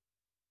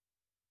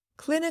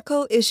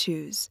Clinical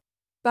Issues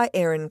by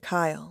Aaron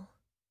Kyle.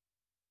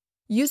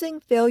 Using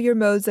failure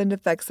modes and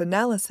effects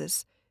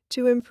analysis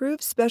to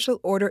improve special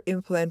order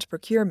implant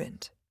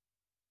procurement.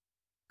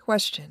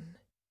 Question: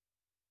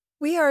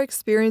 We are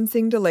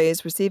experiencing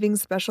delays receiving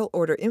special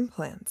order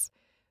implants,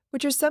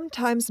 which are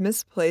sometimes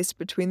misplaced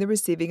between the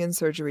receiving and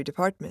surgery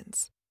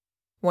departments.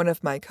 One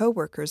of my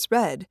coworkers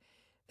read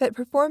that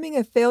performing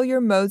a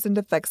failure modes and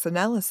effects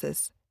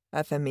analysis,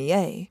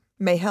 FMEA,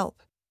 may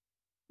help.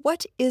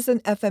 What is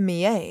an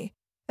FMEA,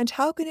 and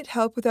how can it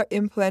help with our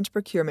implant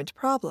procurement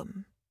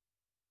problem?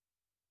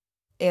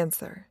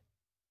 Answer: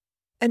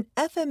 An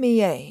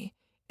FMEA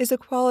is a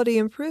quality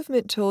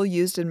improvement tool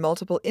used in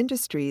multiple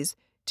industries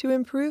to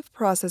improve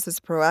processes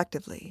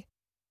proactively.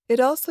 It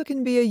also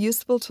can be a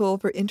useful tool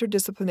for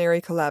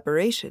interdisciplinary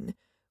collaboration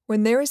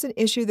when there is an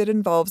issue that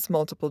involves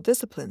multiple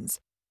disciplines,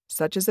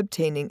 such as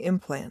obtaining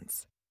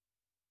implants.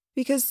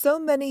 Because so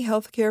many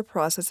healthcare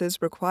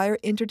processes require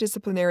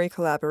interdisciplinary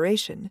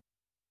collaboration,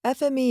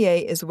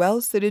 FMEA is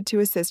well suited to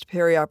assist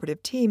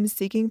perioperative teams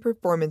seeking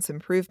performance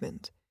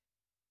improvement.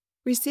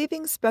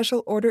 Receiving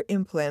special order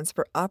implants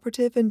for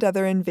operative and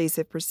other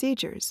invasive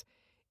procedures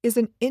is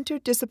an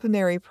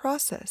interdisciplinary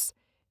process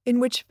in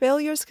which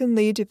failures can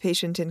lead to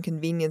patient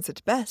inconvenience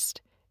at best,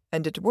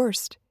 and at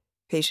worst,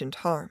 patient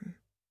harm.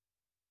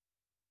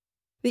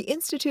 The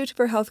Institute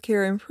for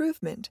Healthcare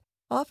Improvement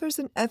offers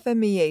an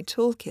FMEA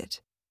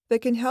toolkit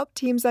that can help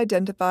teams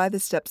identify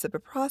the steps of a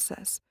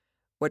process,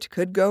 what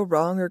could go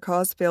wrong or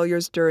cause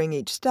failures during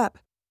each step,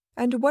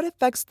 and what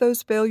effects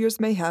those failures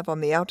may have on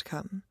the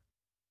outcome.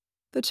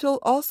 The tool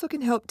also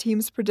can help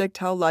teams predict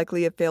how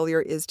likely a failure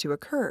is to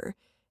occur,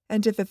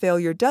 and if a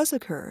failure does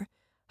occur,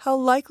 how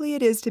likely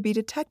it is to be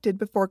detected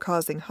before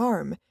causing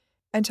harm,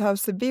 and how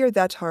severe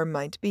that harm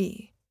might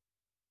be.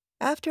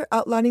 After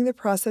outlining the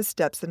process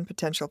steps and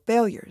potential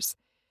failures,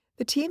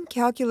 the team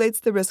calculates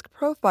the risk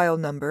profile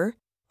number,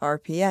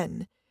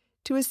 RPN,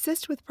 to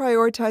assist with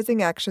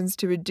prioritizing actions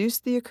to reduce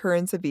the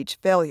occurrence of each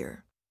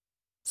failure.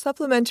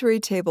 Supplementary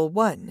Table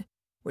 1,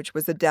 which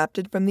was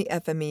adapted from the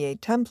FMEA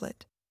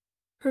template,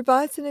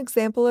 provides an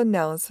example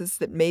analysis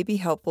that may be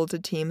helpful to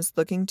teams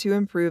looking to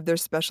improve their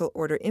special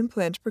order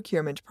implant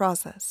procurement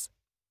process.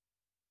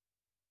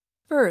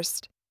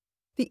 First,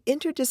 the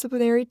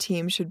interdisciplinary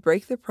team should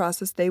break the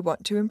process they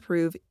want to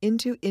improve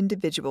into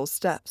individual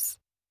steps.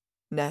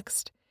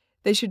 Next,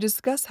 they should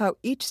discuss how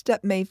each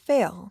step may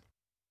fail,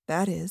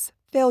 that is,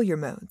 failure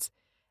modes,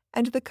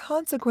 and the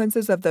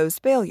consequences of those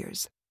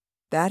failures,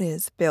 that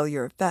is,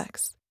 failure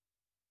effects.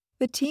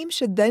 The team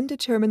should then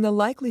determine the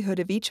likelihood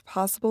of each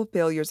possible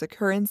failure's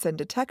occurrence and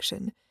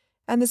detection,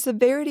 and the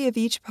severity of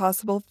each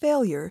possible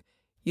failure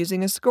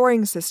using a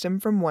scoring system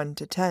from 1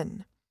 to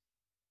 10.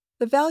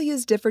 The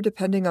values differ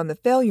depending on the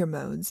failure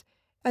modes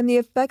and the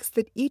effects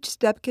that each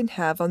step can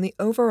have on the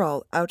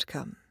overall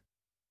outcome.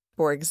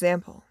 For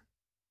example,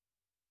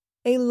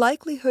 a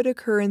likelihood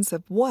occurrence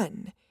of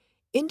 1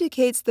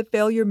 indicates the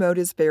failure mode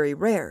is very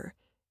rare,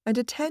 and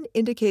a 10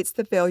 indicates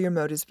the failure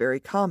mode is very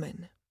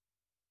common.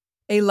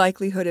 A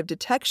likelihood of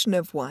detection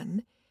of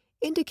 1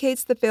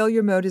 indicates the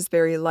failure mode is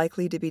very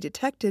likely to be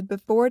detected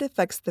before it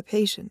affects the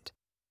patient,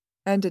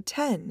 and a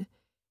 10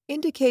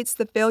 indicates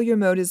the failure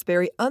mode is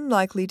very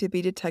unlikely to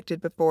be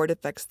detected before it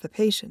affects the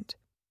patient.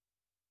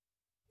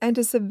 And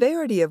a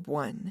severity of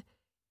 1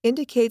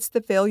 indicates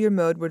the failure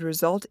mode would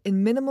result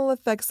in minimal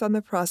effects on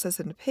the process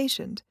and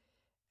patient,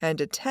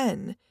 and a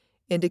 10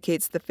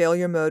 indicates the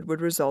failure mode would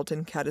result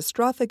in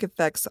catastrophic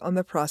effects on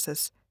the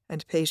process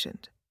and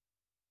patient.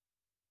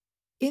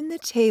 In the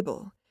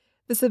table,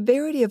 the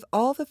severity of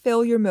all the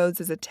failure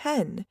modes is a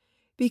 10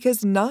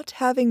 because not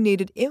having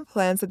needed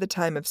implants at the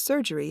time of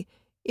surgery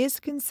is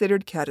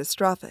considered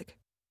catastrophic.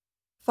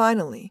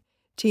 Finally,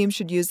 teams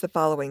should use the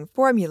following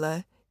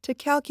formula to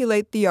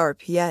calculate the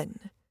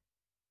RPN.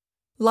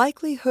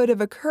 Likelihood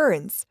of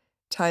occurrence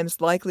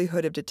times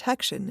likelihood of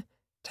detection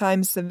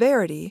times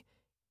severity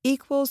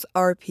equals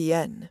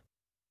RPN.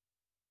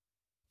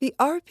 The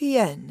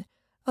RPN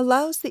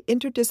allows the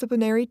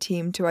interdisciplinary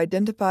team to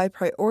identify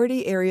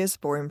priority areas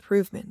for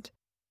improvement.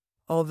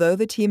 Although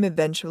the team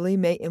eventually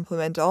may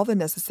implement all the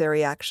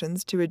necessary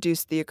actions to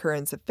reduce the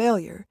occurrence of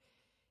failure,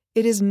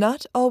 it is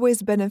not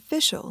always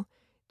beneficial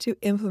to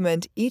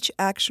implement each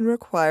action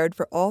required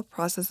for all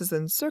processes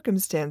and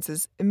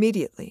circumstances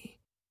immediately.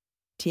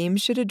 Teams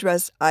should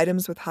address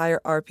items with higher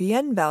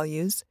RPN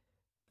values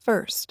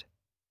first.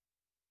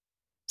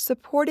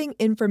 Supporting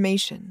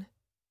information.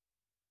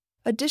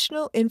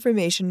 Additional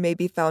information may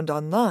be found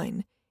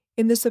online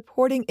in the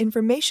Supporting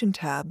Information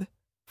tab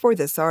for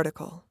this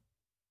article.